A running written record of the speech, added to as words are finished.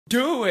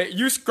Do it.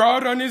 You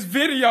scrolled on this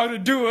video to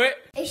do it.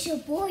 It's your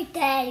boy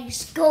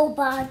Daddy's Go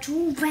by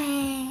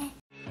Joovier.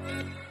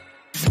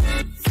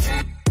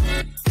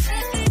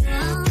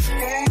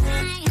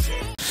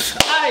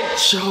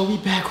 Alright, y'all, we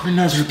back with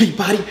another repeat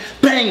body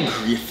banger.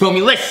 You feel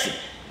me? Listen.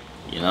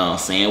 You know what I'm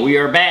saying? We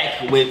are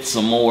back with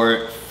some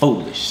more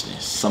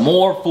foolishness, some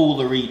more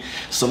foolery,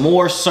 some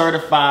more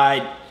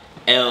certified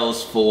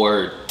L's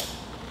for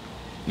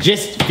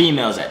just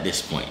females at this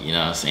point. You know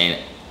what I'm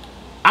saying?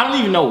 I don't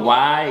even know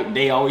why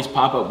they always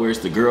pop up where it's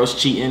the girls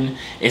cheating.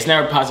 It's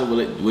never possible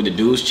with the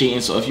dudes cheating.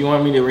 So if you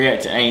want me to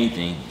react to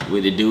anything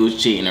with the dudes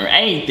cheating or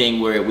anything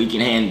where we can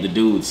hand the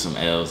dudes some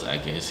L's, I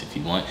guess, if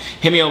you want,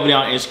 hit me over there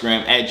on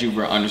Instagram at Joovier_,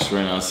 you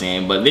know what I'm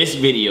saying? But this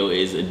video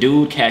is a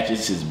dude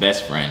catches his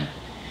best friend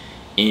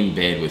in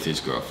bed with his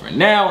girlfriend.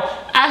 Now,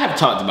 I have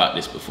talked about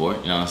this before,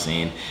 you know what I'm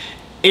saying?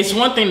 It's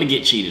one thing to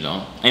get cheated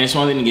on, and it's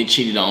one thing to get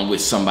cheated on with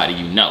somebody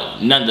you know,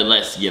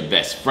 nonetheless your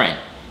best friend,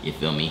 you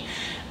feel me?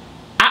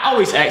 I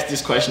always ask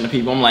this question to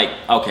people. I'm like,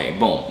 okay,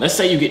 boom, let's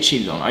say you get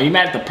cheated on. Are you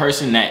mad at the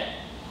person that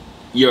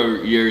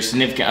your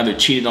significant other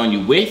cheated on you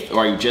with,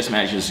 or are you just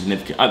mad at your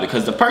significant other?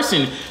 Because the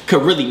person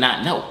could really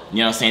not know, you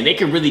know what I'm saying? They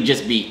could really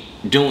just be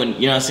doing,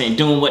 you know what I'm saying,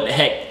 doing what the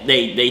heck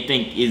they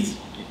think is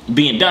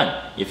being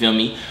done, you feel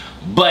me?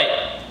 But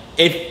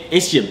if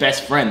it's your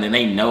best friend, then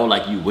they know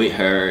like you with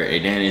her,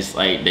 and then it's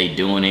like they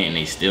doing it and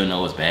they still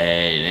know it's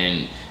bad, and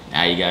then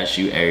now you gotta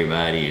shoot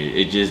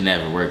everybody. It just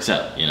never works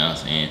out, you know what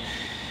I'm saying?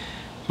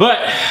 But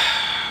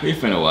we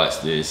finna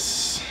watch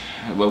this.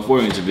 But before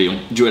we get into the video,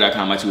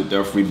 Joovier.com, my tweet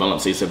there, free bundle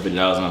up, say $750, you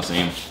know what I'm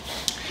saying?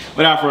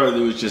 Without further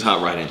ado, let's just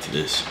hop right into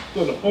this.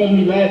 You on the phone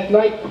me last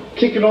night,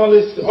 kicking all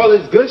this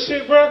good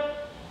shit, bro?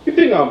 You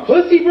think I'm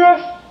pussy,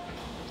 bro?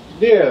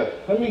 Yeah,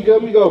 let me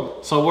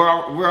go. So we're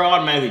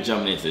automatically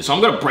jumping into this. So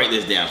I'm gonna break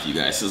this down for you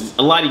guys, because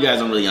a lot of you guys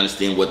don't really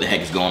understand what the heck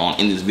is going on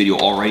in this video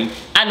already.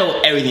 I know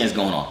everything that's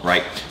going on,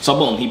 right? So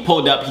boom, he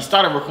pulled up, he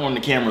started recording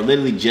the camera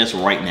literally just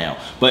right now.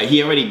 But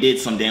he already did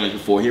some damage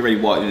before. He already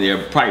walked in there,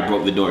 probably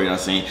broke the door, you know what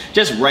I'm saying?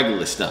 Just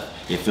regular stuff,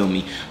 you feel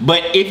me?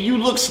 But if you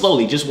look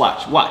slowly, just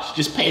watch,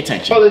 just pay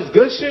attention. All this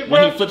good shit, bro?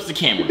 When he flips the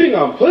camera. You think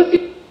I'm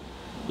pussy?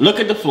 Look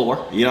at the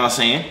floor, you know what I'm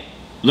saying?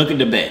 Look at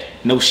the bed.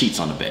 No sheets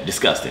on the bed.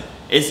 Disgusting.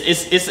 It's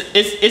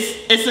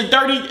a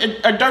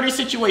dirty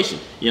situation.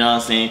 You know what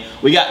I'm saying?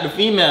 We got the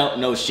female,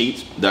 no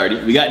sheets,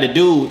 dirty. We got the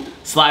dude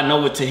sliding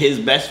over to his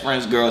best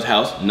friend's girl's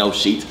house, no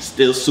sheets,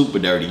 still super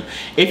dirty.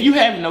 If you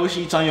have no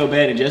sheets on your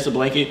bed and just a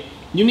blanket,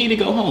 you need to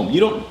go home. You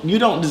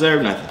don't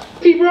deserve nothing.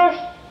 See, bro?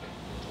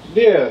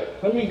 Yeah,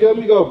 let me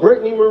go.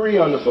 Brittany Marie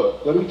on the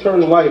book. Let me turn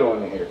the light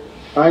on in here.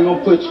 I ain't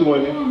gonna put you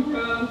in there.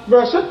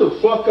 Bro, shut the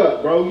fuck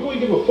up, bro. You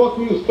ain't give a fuck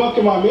when you was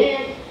fucking my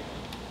man.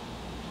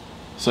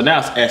 So now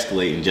it's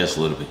escalating just a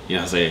little bit. You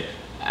know what I'm saying?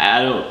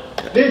 I don't.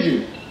 Did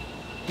you?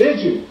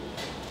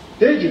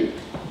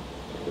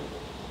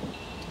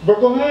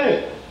 Bro, go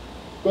ahead.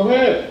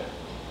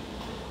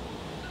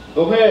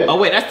 Oh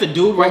wait, that's the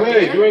dude right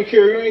there? You ain't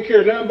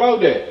care nothing about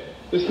that.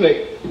 This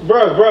nigga.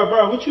 Bro,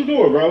 what you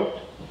doing, bro?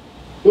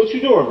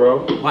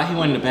 Why he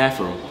went in the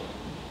bathroom?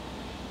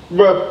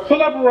 Bro,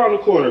 pull up around the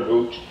corner,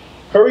 Gooch.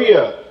 Hurry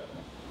up.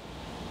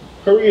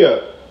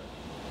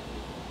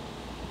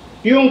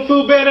 You don't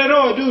feel bad at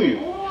all, do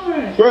you?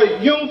 Bro,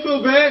 you don't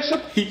feel bad?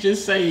 He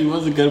just said he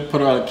wasn't gonna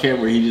put her on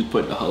camera. He just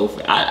put the whole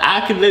face.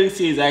 I can literally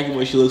see exactly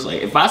what she looks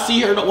like. If I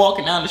see her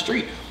walking down the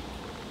street,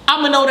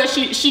 I'ma know that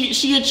she a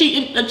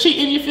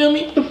cheating. You feel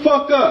me? The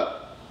fuck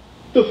up.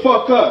 What's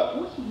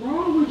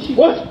wrong with you?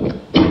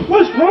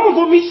 What's wrong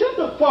with me? Shut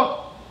the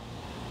fuck.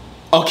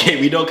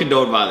 Okay, we don't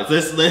condone violence.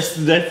 Let's.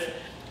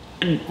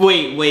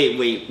 Wait.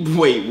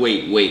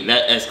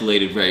 That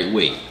escalated very.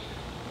 Wait.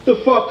 The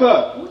fuck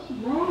up. What's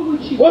wrong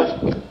with you?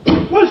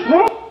 What's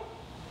wrong?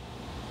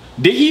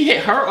 Did he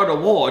hit her or the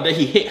wall, or did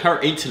he hit her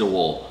into the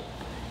wall?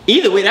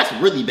 Either way, that's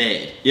really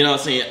bad. You know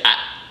what I'm saying? I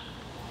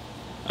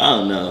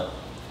don't know.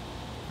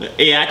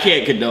 Yeah, I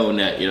can't condone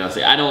that. You know what I'm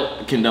saying? I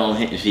don't condone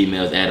hitting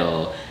females at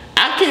all.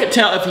 I can't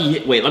tell if he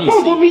hit. Wait, let me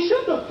see. Me,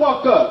 shut the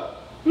fuck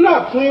up. I'm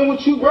not playing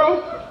with you,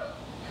 bro.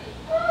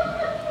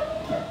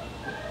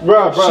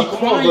 Bro,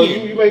 come on, bro.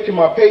 You making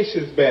my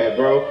patience bad,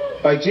 bro.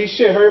 Like, G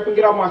shit, hurry up and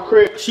get out my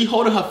crib. She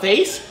holding her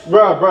face?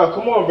 Bro,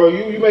 come on, bro.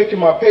 You making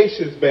my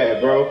patience bad,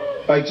 bro.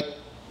 Like.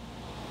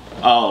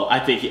 Oh, I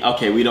think,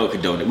 okay, we don't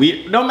condone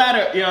it. No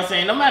matter, you know what I'm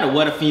saying, no matter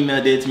what a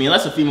female did to me,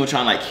 unless a female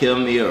trying to like kill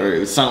me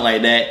or something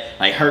like that,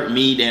 like hurt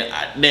me, then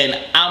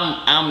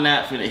I'm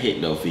not finna hit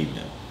no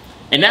female.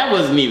 And that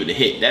wasn't even the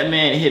hit. That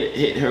man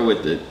hit her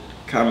with the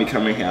coming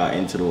out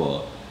into the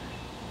wall.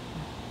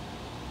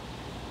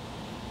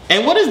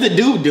 And what is the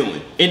dude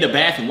doing in the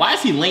bathroom? Why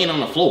is he laying on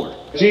the floor?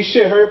 G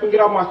shit, hurry up and get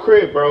out my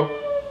crib, bro.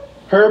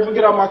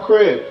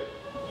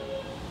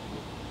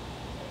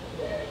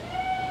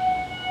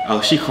 Oh,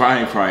 she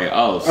crying.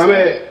 Oh,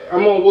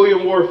 I'm on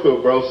William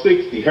Warfield, bro.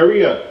 60.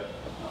 Hurry up,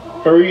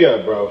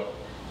 bro.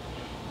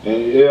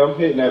 And yeah, I'm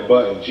hitting that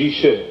button. G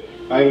shit.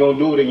 I ain't gonna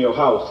do it in your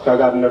house, 'cause I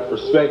got enough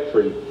respect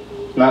for you,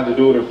 not to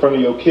do it in front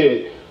of your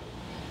kid.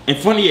 In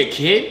front of your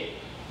kid?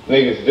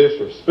 Niggas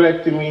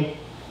disrespecting me.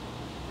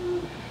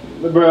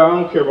 Bro,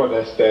 I don't care about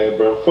that stab,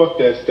 bro. Fuck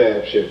that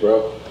stab shit,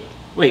 bro.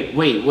 Wait.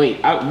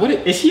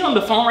 Is he on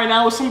the phone right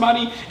now with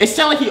somebody? It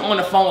sounds like he on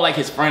the phone with like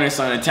his friend or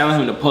something, telling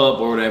him to pull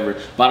up or whatever.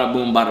 Bada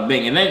boom, bada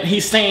bing. And then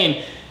he's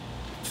saying,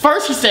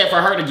 first he said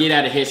for her to get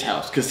out of his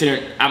house,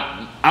 considering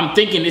I'm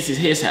thinking this is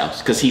his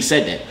house, because he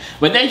said that.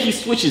 But then he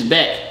switches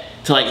back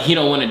to like he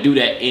don't want to do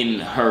that in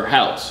her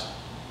house.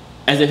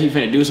 As if he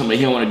finna do something,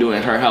 he don't want to do it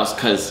in her house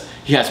because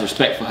he has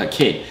respect for her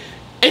kid.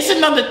 It's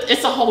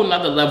a whole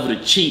nother level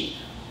to cheat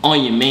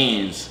on your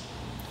mans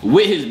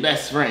with his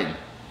best friend,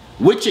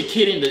 with your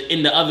kid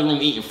in the other room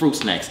eating fruit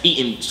snacks,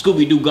 eating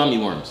Scooby-Doo gummy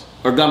worms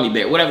or gummy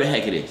bear, whatever the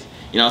heck it is.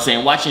 You know what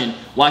I'm saying?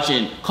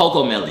 Watching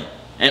Coco Melon,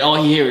 and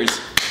all he hears is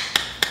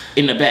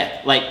in the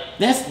back. Like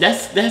that's.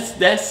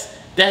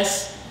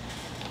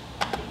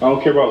 I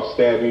don't care about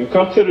stabbing you.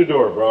 Come to the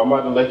door, bro. I'm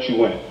about to let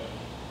you in.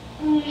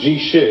 G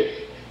shit.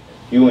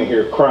 You in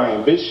here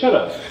crying, bitch. Shut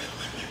up.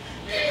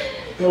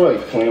 Nobody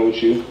playing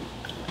with you.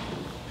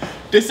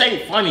 This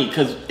ain't funny,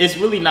 because it's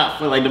really not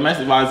funny. Like,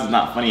 domestic violence is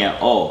not funny at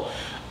all.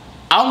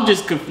 I'm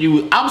just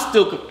confused.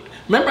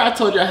 Remember I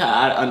told you how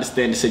I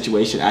understand the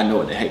situation? I know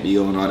what the heck be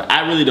going on.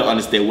 I really don't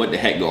understand what the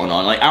heck going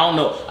on. Like, I don't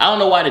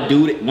know why the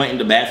dude went in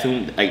the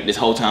bathroom like this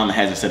whole time and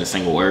hasn't said a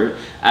single word.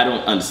 I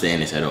don't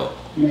understand this at all.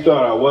 You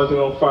thought I wasn't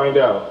gonna find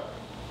out.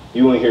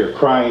 You in here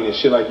crying and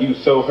shit like you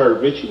so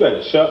hurt. Bitch, you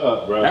better shut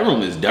up, bro. That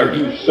room is dirty.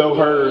 Like you so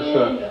hurt,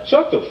 son.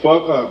 Shut the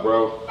fuck up,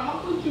 bro.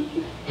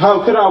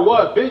 How could I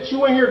what? Bitch,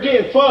 you in here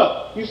getting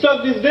fucked. You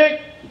sucked his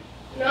dick?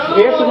 No.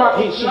 Answer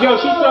my, she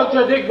sucked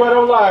her dick, bro.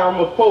 Don't lie or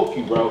I'm gonna poke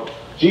you, bro.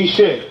 G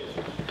shit.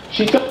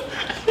 She took.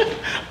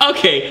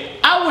 Okay,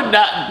 I would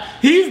not.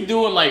 He's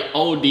doing like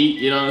OD,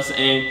 you know what I'm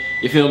saying?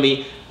 You feel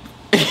me?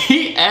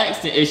 He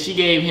asked if she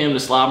gave him the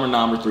slobber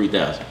number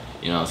 3000.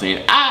 You know what I'm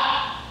saying?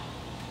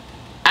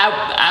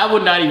 I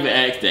would not even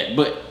ask that,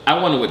 but I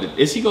wonder what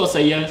is he gonna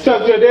say yes?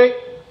 Suck your dick?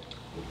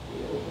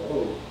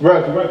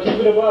 Bro, keep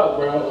it up,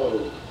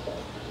 bro.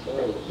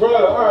 Bro,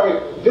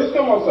 alright, just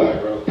come outside,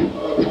 bro.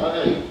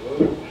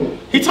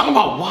 He talking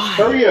about why?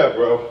 Hurry up,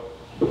 bro.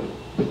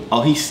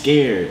 Oh, he's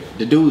scared.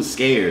 The dude's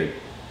scared.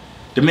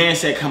 The man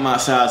said come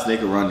outside so they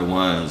can run the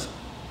ones.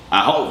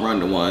 I hope run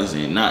the ones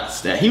and not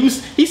stab. He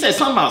said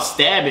something about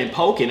stabbing,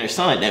 poking, or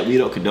something like that. We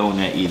don't condone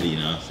that either, you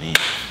know what I'm saying?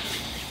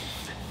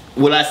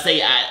 Would I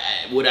say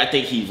would I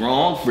think he's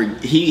wrong for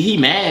he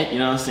mad, you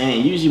know what I'm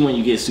saying? Usually when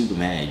you get super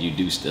mad, you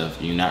do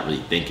stuff you're not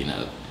really thinking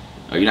of,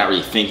 or you're not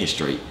really thinking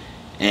straight.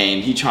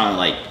 And he trying to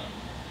like,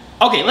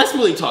 okay, let's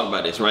really talk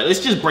about this, right?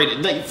 Let's just break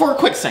it like, for a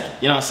quick second,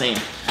 you know what I'm saying?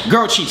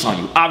 Girl cheats on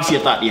you, obviously a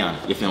Tatiana,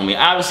 you feel me?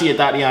 Obviously a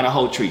Tatiana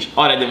whole treat,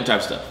 all that different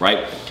type of stuff,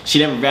 right? She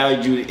never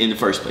valued you in the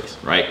first place,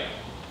 right?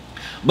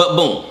 But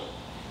boom,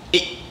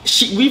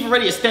 we've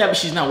already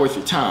established she's not worth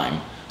your time.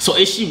 So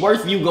is she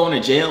worth you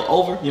going to jail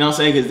over? You know what I'm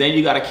saying? Because then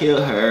you got to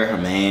kill her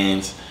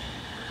mans,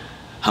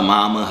 her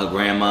mama, her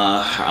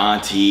grandma, her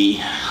auntie,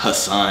 her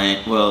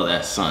son. Well,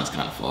 that son's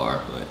kind of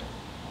far, but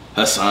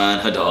her son,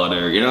 her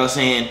daughter, you know what I'm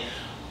saying?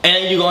 And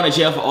then you going to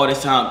jail for all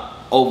this time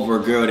over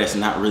a girl that's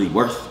not really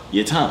worth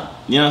your time.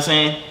 You know what I'm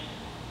saying?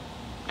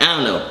 I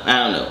don't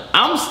know.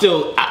 I'm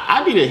still,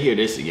 I need to hear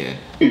this again.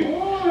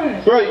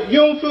 Right, you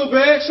don't feel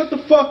bad? Shut the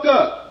fuck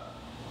up.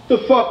 The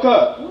fuck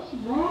up. What's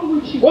wrong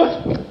with you?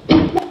 What?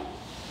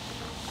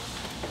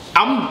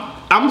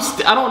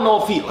 I don't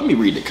know if let me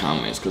read the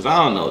comments, because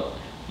I don't know.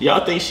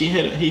 Y'all think he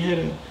hit her?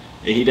 And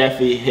he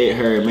definitely hit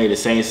her and made the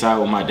same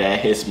sound when my dad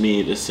hits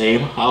me, the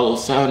same hollow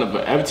sound of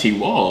an empty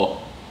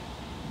wall.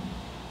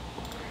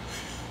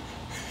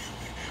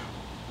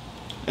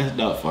 That's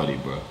not funny,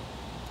 bro.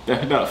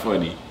 That's not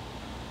funny.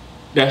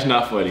 That's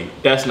not funny.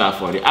 That's not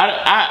funny.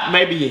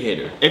 Maybe he hit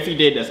her. If he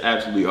did, that's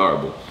absolutely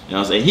horrible. You know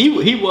what I'm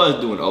saying? He was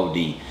doing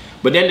OD.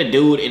 But then the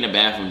dude in the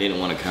bathroom didn't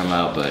want to come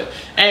out. But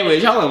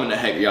anyways, y'all let me know what the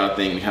heck y'all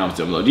think in the comments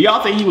down below. Do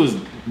y'all think he was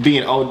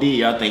being OD?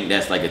 Y'all think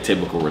that's like a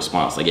typical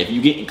response? Like if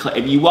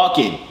you walk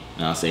in, you know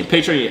what I'm saying?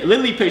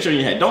 Literally picture in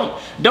your head.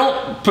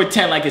 Don't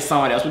pretend like it's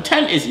somebody else.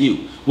 Pretend it's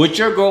you. With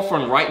your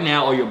girlfriend right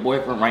now or your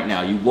boyfriend right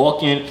now. You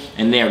walk in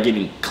and they are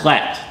getting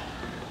clapped.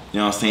 You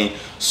know what I'm saying?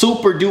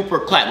 Super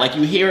duper clap. Like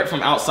you hear it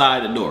from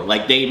outside the door.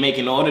 Like they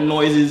making all the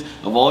noises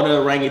of all the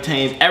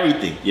orangutans,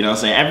 everything. You know what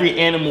I'm saying? Every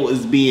animal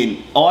is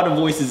all the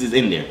voices is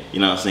in there. You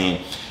know what I'm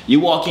saying?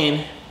 You walk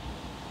in,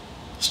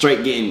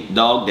 straight getting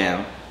dogged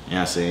down. You know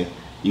what I'm saying?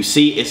 You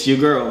see it's your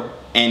girl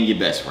and your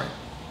best friend.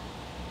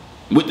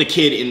 With the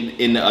kid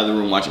in the other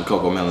room watching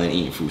Coco Melon and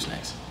eating fruit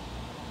snacks.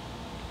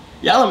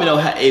 Y'all let me know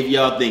if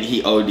y'all think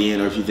he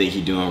ODing or if you think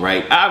he doing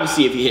right.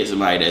 Obviously if he hit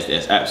somebody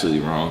that's absolutely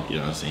wrong. You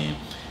know what I'm saying?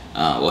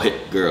 Well,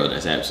 hit the girl,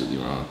 that's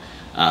absolutely wrong.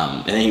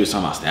 And then he was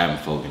talking about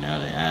stabbing folk and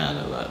everything. I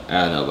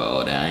don't know about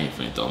all that. I ain't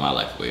finna throw my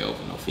life away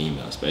over no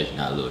female, especially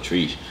not a little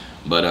treat.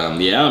 But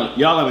yeah,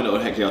 y'all let me know what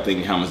the heck y'all think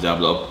in the comments down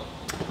below.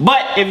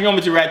 But if you want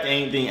me to react to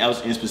anything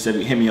else in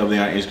specific, hit me over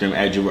there on Instagram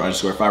at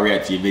Joovier_. If I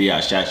react to your video,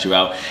 I'll shout you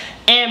out.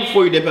 And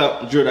before you dip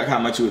out,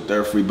 Joovier.com, my 2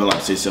 3rd free bill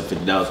up to yourself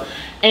 $50.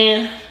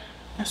 And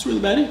that's really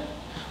about it.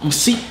 I'm gonna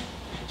see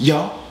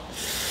y'all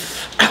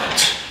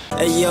out.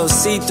 Ayo,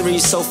 C3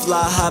 so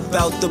fly, hop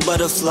out the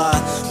butterfly.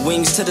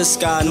 Wings to the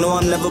sky, no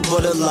I'm never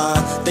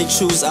borderline. They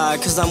choose I,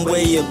 cause I'm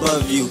way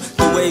above you.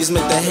 The waves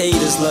make the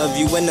haters love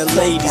you when the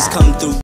ladies come through.